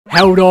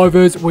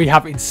Helldivers, we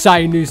have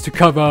insane news to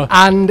cover,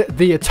 and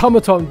the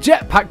automaton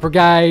jetpack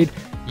brigade,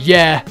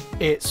 yeah,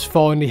 it's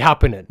finally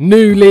happening.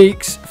 New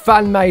leaks,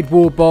 fan-made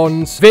war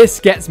bonds. This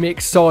gets me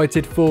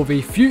excited for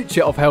the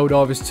future of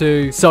Helldivers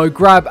 2, so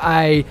grab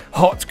a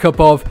hot cup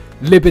of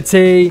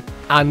liberty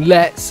and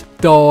let's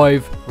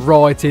dive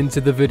right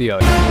into the video.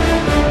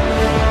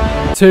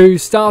 To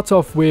start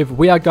off with,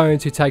 we are going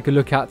to take a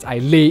look at a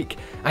leak,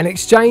 an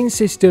exchange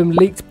system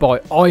leaked by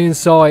Iron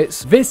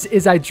Sights. This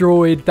is a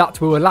droid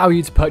that will allow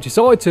you to purchase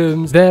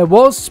items. There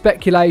was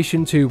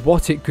speculation to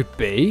what it could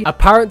be.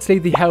 Apparently,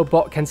 the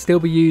Hellbot can still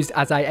be used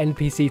as a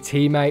NPC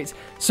teammate.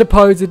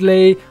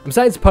 Supposedly, I'm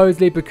saying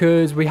supposedly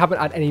because we haven't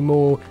had any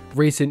more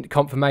recent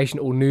confirmation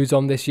or news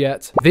on this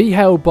yet. The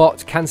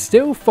Hellbot can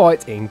still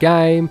fight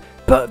in-game,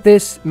 but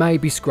this may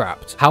be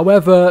scrapped.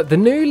 However, the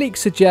new leak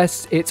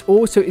suggests it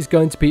also is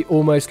going to be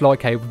almost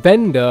like a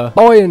vendor.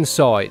 Iron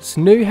Sights,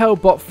 new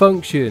Hellbot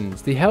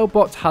functions. The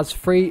Hellbot has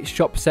 3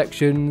 shop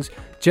sections: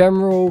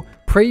 general,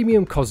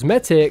 premium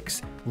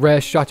cosmetics,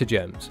 rare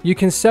stratagems. You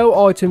can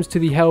sell items to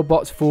the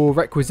Hellbot for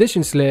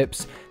requisition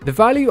slips. The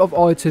value of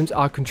items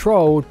are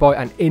controlled by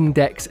an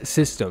index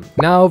system.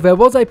 Now, there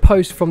was a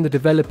post from the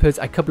developers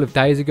a couple of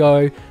days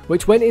ago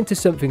which went into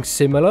something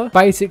similar,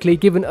 basically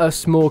giving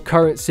us more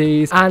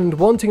currencies and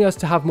wanting us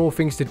to have more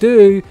things to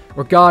do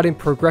regarding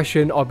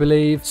progression, I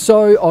believe.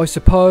 So I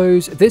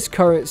suppose this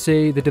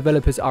currency the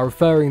developers are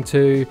referring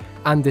to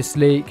and this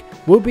leak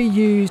will be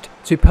used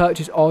to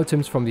purchase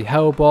items from the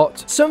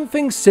Hellbot.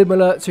 Something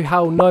similar to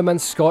how No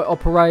Man's Sky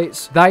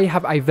operates. They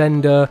have a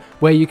vendor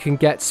where you can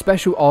get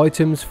special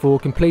items for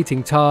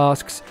completing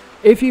tasks.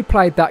 If you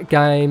played that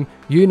game,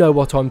 you know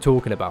what I'm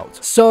talking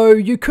about. So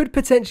you could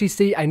potentially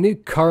see a new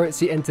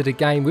currency enter the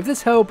game with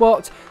this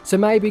Hellbot. So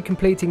maybe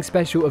completing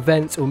special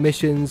events or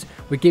missions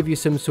would give you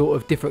some sort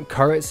of different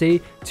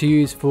currency to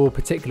use for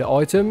particular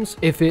items.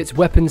 If it's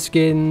weapon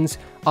skins,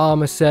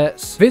 armor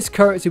sets, this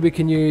currency we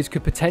can use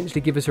could potentially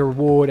give us a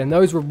reward, and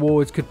those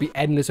rewards could be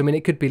endless. I mean,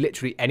 it could be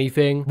literally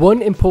anything.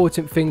 One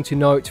important thing to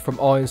note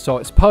from Iron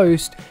Sights'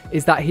 post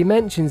is that he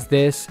mentions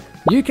this: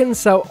 you can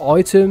sell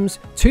items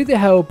to the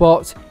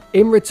Hellbot.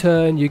 In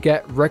return, you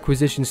get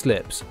requisition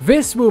slips.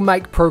 This will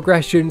make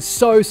progression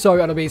so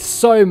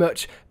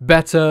much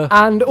better.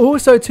 And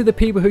also, to the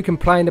people who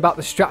complained about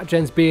the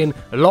stratagems being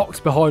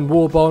locked behind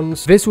war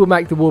bonds, this will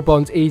make the war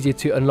bonds easier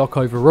to unlock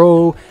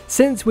overall,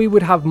 since we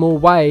would have more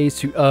ways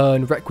to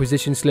earn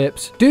requisition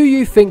slips. Do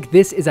you think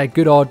this is a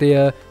good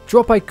idea?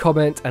 Drop a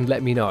comment and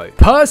let me know.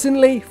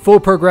 Personally, for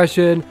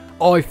progression,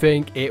 I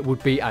think it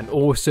would be an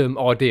awesome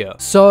idea.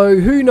 So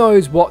who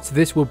knows what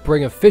this will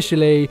bring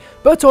officially,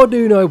 but I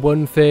do know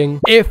one thing: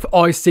 if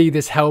I see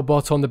this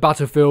Hellbot on the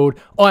battlefield,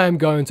 I am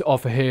going to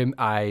offer him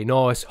a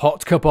nice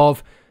hot cup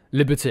of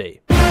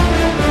liberty.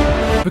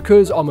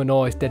 Because I'm a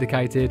nice,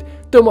 dedicated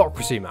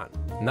democracy man.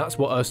 And that's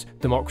what us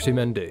democracy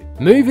men do.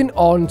 Moving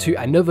on to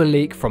another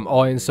leak from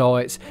Iron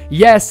Sights.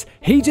 Yes,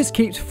 he just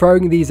keeps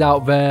throwing these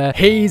out there.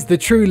 He's the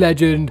true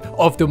legend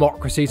of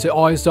democracy. So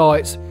Iron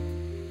Sights,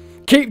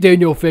 keep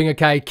doing your thing,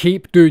 okay?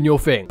 Keep doing your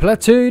thing.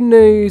 Platoon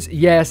news.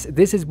 Yes,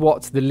 this is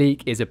what the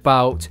leak is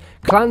about.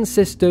 Clan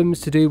systems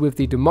to do with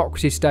the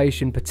democracy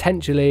station,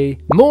 potentially.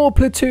 More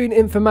platoon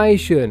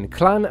information.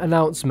 Clan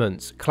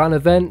announcements. Clan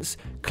events.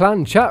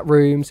 Clan chat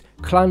rooms.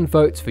 Clan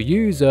votes for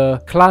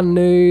user. Clan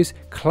news.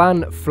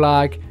 Clan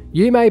flag.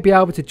 You may be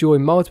able to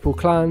join multiple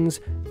clans.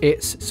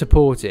 It's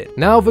supported.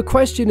 Now the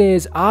question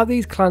is, are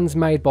these clans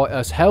made by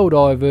us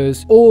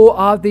Helldivers, or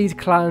are these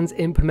clans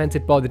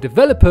implemented by the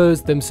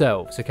developers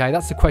themselves? Okay,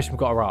 that's the question we've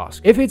got to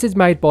ask. If it is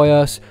made by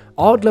us,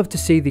 I'd love to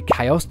see the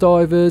Chaos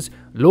Divers,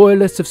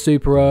 Loyalists of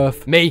Super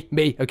Earth, me,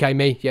 okay,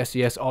 me, yes,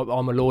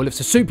 I'm a Loyalist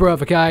of Super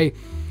Earth, okay,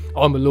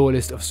 I'm a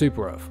Loyalist of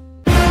Super Earth.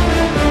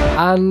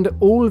 And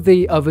all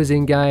the others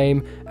in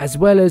game, as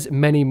well as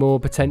many more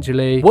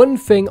potentially. One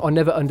thing I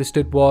never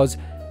understood was,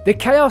 the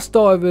Chaos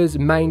Divers'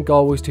 main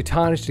goal was to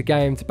tarnish the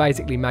game to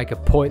basically make a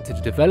point to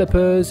the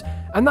developers,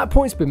 and that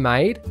point's been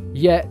made,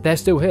 yet they're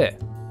still here.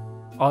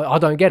 I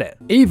don't get it.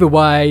 Either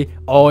way,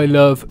 I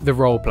love the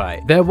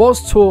roleplay. There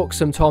was talk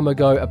some time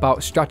ago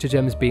about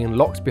stratagems being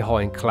locked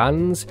behind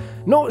clans.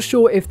 Not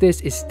sure if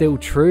this is still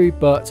true,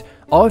 but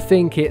I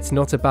think it's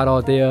not a bad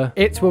idea.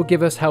 It will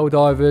give us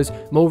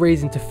Helldivers more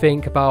reason to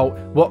think about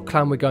what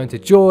clan we're going to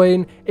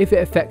join, if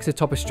it affects the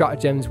type of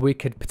stratagems we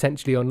could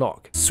potentially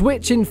unlock.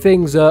 Switching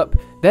things up,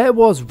 there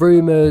was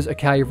rumours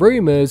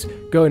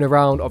going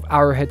around of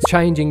Arrowhead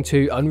changing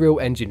to Unreal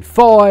Engine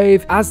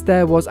 5, as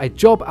there was a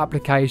job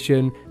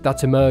application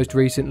that emerged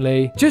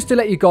recently. Just to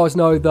let you guys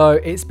know though,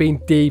 it's been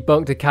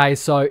debunked, okay,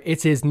 so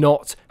it is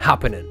not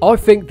happening. I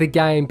think the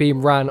game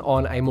being ran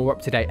on a more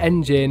up-to-date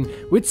engine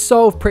would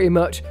solve pretty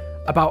much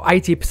about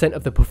 80%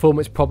 of the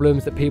performance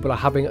problems that people are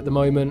having at the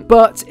moment,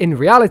 but in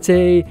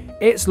reality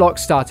it's like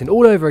starting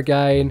all over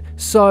again,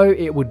 so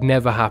it would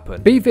never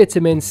happen. B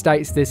Vitamin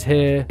states this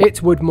here: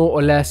 it would more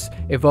or less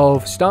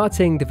involve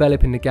starting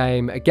developing the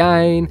game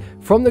again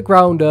from the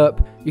ground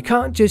up, you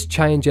can't just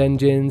change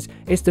engines.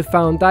 It's the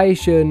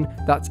foundation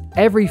that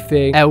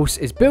everything else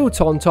is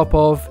built on top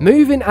of.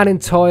 Moving an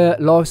entire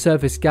live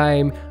service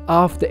game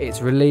after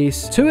its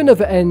release to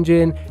another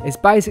engine is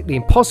basically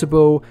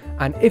impossible,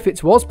 and if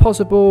it was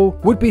possible,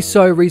 would be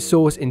so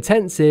resource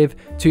intensive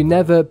to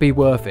never be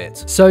worth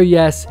it. So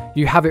yes,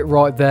 you have it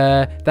right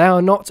there. They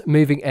are not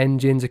moving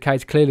engines, okay,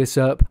 to clear this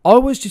up. I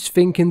was just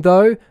thinking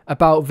though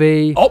about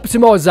the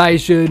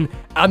optimization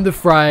and the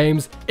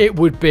frames. It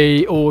would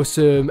be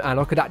awesome, and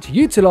I could actually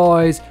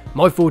utilize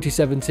my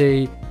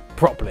 4070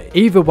 properly.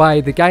 Either way,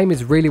 the game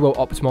is really well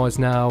optimized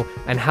now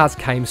and has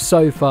came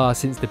so far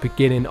since the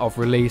beginning of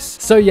release.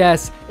 So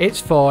yes, it's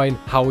fine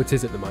how it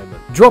is at the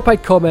moment. Drop a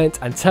comment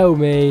and tell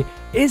me,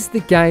 is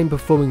the game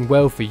performing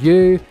well for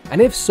you? And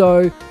if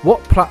so,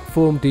 what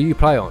platform do you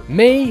play on?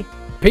 Me,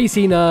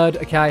 PC nerd,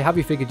 okay, have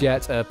you figured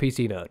yet?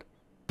 PC nerd.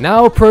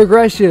 Now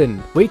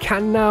progression. We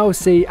can now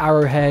see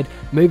Arrowhead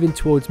moving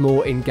towards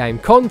more in-game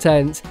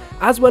content,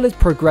 as well as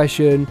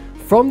progression.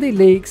 From the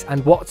leaks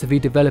and what the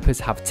developers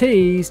have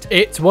teased,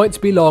 it won't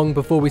be long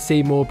before we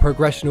see more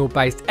progressional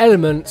based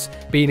elements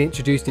being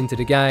introduced into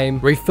the game.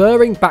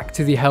 Referring back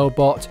to the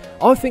Hellbot,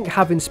 I think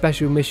having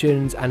special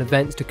missions and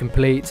events to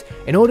complete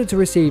in order to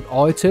receive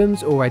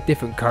items or a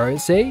different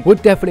currency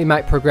would definitely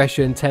make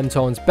progression 10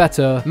 times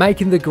better,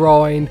 making the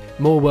grind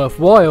more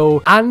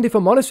worthwhile, and if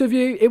I'm honest with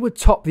you, it would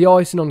top the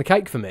icing on the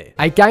cake for me.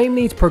 A game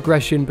needs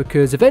progression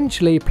because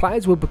eventually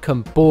players will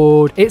become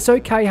bored. It's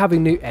okay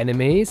having new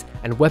enemies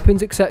and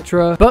weapons,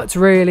 etc., but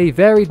really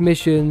varied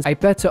missions, a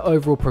better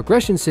overall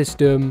progression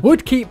system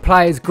would keep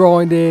players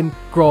grinding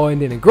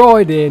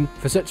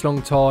for such a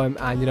long time,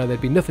 and you know, there'd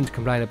be nothing to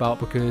complain about,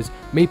 because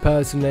me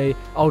personally,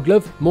 I would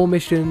love more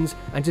missions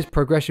and just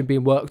progression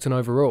being worked on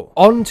overall.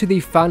 On to the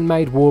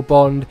fan-made war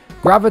bond,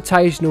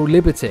 Gravitational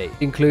Liberty.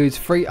 Includes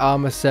 3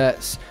 armor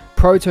sets,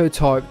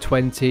 Prototype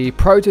 20,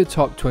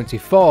 Prototype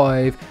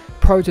 25,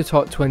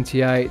 Prototype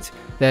 28.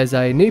 There's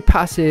a new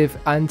passive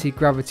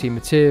anti-gravity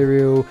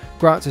material,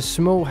 grants a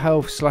small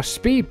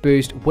health/speed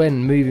boost when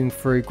moving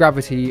through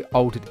gravity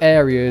altered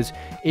areas,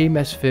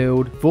 EMS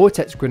field,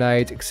 vortex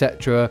grenades,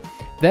 etc.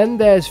 Then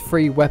there's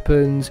 3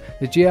 weapons,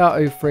 the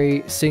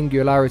GR03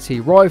 Singularity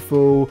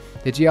Rifle,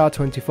 the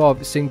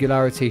GR25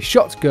 Singularity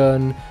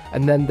Shotgun,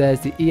 and then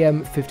there's the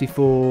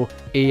EM54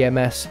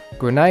 EMS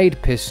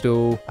Grenade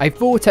Pistol, a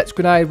Vortex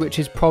Grenade which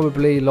is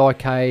probably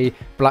like a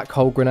black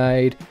hole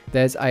grenade.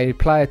 There's a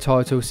player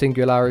title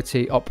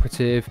Singularity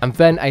Operative, and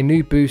then a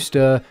new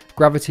booster,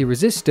 Gravity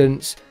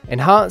Resistance,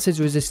 enhances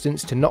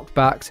resistance to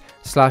knockbacks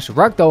 /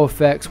 ragdoll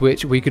effects,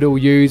 which we could all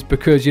use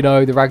because, you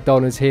know, the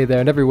ragdoll is here, there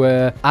and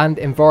everywhere, and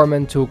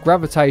environmental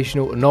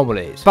gravitational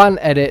anomalies. Fan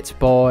edit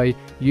by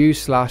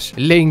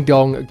u/Ling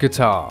Dong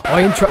Guitar.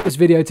 I interrupt this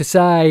video to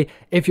say,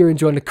 if you're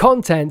enjoying the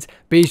content,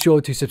 be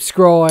sure to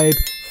subscribe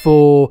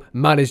for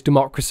Managed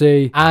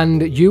Democracy,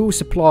 and you will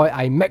supply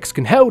a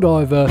Mexican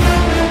Helldiver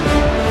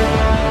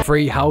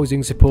free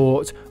housing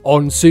support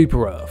on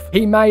Super Earth.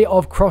 He may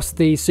have crossed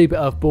the Super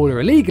Earth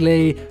border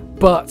illegally,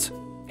 but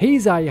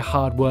he's a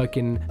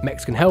hard-working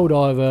Mexican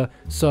Helldiver,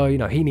 so, you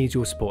know, he needs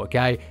your support,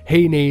 okay?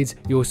 He needs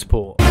your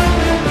support.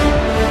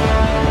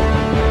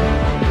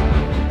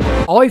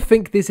 I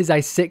think this is a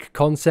sick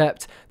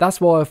concept.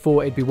 That's why I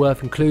thought it'd be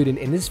worth including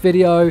in this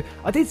video.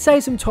 I did say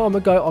some time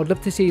ago I'd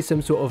love to see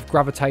some sort of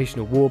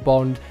gravitational war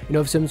bond, you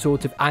know, some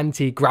sort of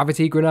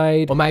anti-gravity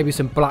grenade, or maybe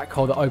some black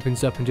hole that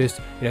opens up and just,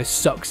 you know,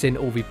 sucks in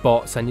all the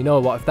bots. And you know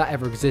what, if that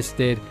ever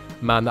existed,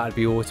 man, that'd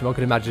be awesome. I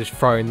could imagine just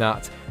throwing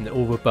that and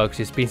all the bugs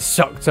just being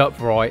sucked up,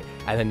 right?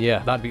 And then, yeah,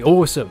 that'd be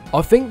awesome.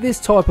 I think this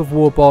type of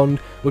war bond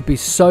would be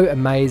so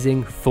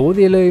amazing for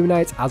the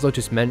Illuminates, as I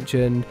just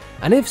mentioned.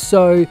 And if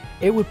so,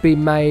 it would be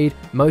made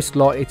most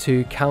likely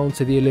to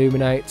counter the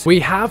Illuminates. We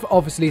have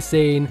obviously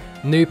seen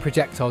new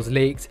projectiles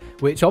leaked,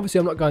 which obviously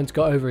I'm not going to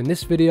go over in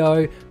this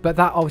video, but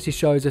that obviously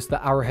shows us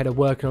that Arrowhead are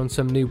working on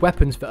some new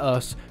weapons for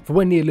us for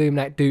when the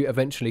Illuminate do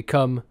eventually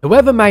come.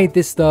 Whoever made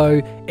this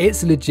though,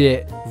 it's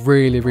legit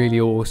really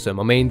awesome.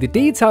 I mean, the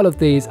detail of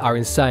these are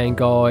insane,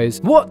 guys.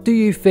 What do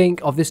you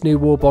think of this new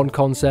war bond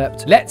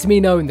concept? Let me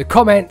know in the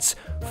comments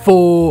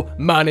for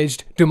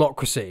Managed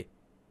Democracy.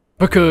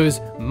 Because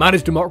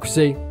Managed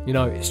Democracy, you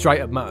know, it straight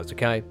up matters,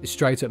 okay? It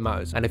straight up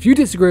matters. And if you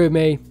disagree with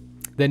me,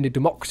 then the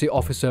democracy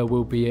officer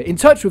will be in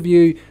touch with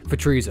you for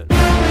treason.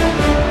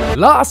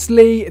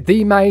 Lastly,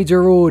 the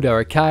major order,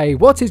 okay?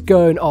 What is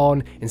going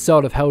on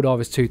inside of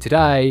Helldivers 2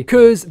 today?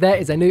 Because there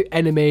is a new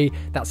enemy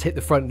that's hit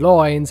the front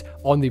lines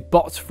on the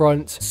bots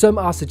front. Some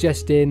are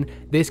suggesting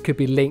this could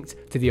be linked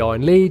to the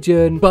Iron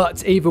Legion,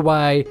 but either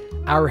way,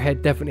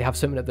 Arrowhead definitely have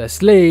something up their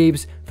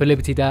sleeves for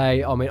Liberty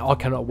Day. I mean, I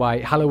cannot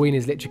wait. Halloween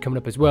is literally coming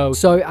up as well.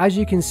 So as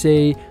you can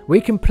see,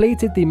 we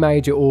completed the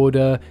major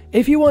order.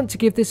 If you want to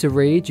give this a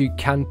read, you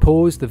can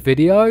pause the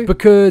video,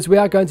 because we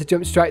are going to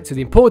jump straight to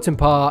the important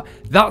part.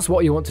 That's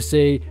what you want to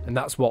see, and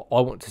that's what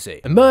I want to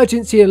see.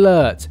 Emergency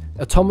alert.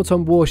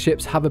 Automaton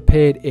warships have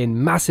appeared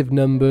in massive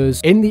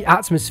numbers in the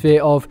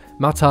atmosphere of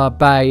Matar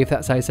Bay, if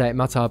that's how you say it,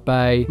 Matar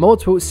Bay.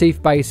 Multiple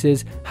Seath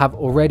bases have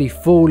already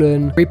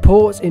fallen.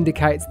 Reports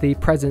indicate the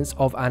presence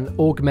of an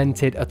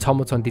augmented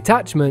automaton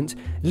detachment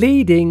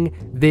leading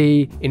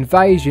the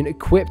invasion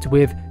equipped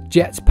with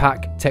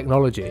jetpack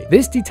technology.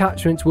 This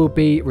detachment will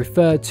be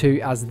referred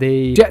to as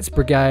the Jets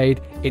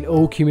Brigade in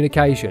all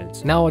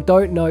communications. Now, I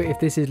don't know if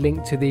this is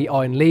linked to the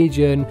Iron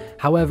Legion.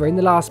 However, in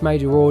the last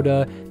major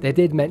order, they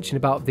did mention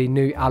about the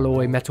new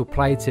alloy metal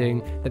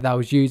plating that they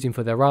was using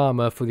for their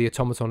armor for the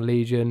Automaton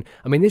Legion.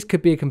 I mean, this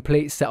could be a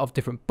complete set of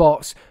different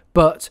bots,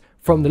 but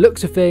from the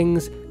looks of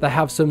things, they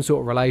have some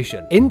sort of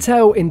relation.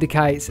 Intel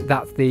indicates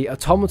that the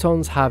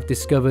automatons have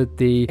discovered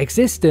the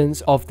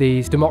existence of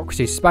the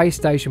Democracy Space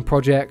Station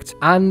project,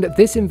 and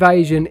this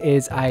invasion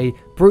is a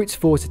brute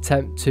force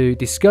attempt to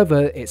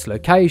discover its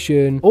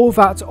location, or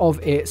that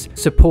of its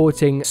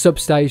supporting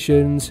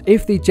substations.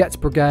 If the Jets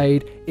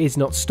Brigade is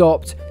not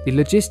stopped, the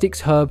logistics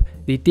hub,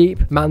 the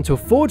deep mantle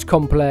forge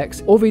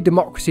complex, or the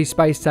Democracy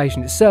Space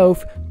Station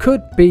itself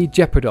could be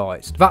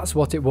jeopardized. That's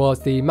what it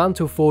was. The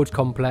mantle forge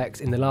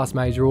complex in the last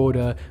major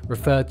order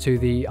referred to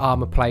the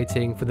armor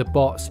plating for the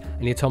bots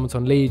and the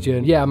Automaton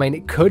Legion. Yeah, I mean,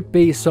 it could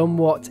be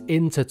somewhat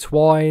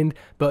intertwined,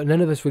 but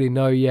none of us really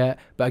know yet.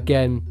 But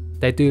again,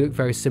 they do look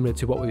very similar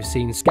to what we've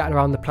seen scattered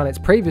around the planets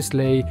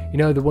previously. You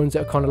know, the ones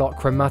that are kind of like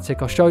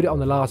chromatic. I showed it on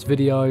the last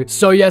video.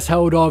 So yes,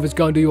 Helldivers,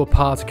 go and do your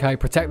part, okay?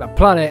 Protect that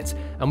planet,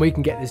 and we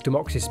can get this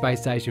Democracy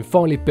Space Station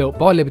finally built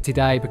by Liberty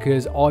Day,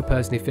 because I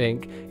personally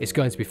think it's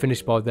going to be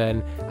finished by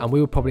then, and we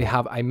will probably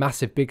have a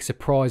massive big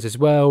surprise as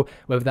well,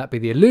 whether that be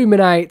the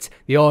Illuminate,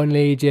 the Iron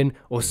Legion,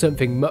 or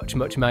something much,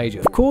 much major.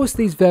 Of course,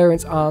 these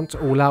variants aren't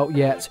all out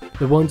yet,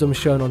 the ones I'm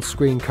showing on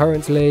screen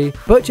currently,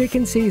 but you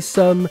can see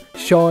some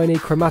shiny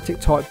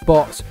chromatic type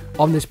bots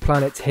on this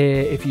planet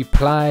here if you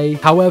play.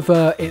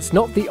 However, it's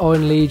not the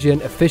Iron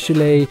Legion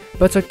officially,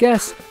 but I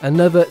guess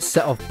another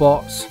set of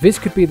bots. This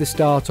could be the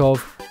start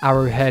of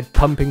Arrowhead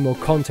pumping more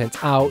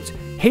content out,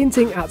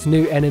 hinting at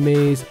new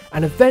enemies,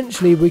 and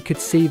eventually we could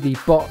see the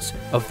bots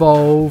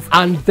evolve,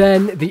 and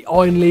then the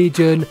Iron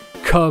Legion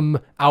come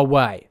our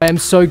way. I am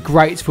so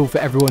grateful for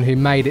everyone who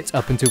made it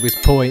up until this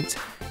point.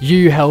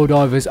 You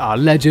Helldivers are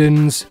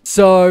legends.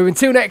 So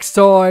until next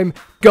time,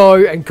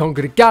 go and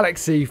conquer the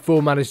galaxy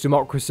for managed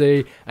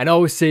democracy, and I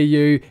will see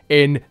you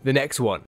in the next one.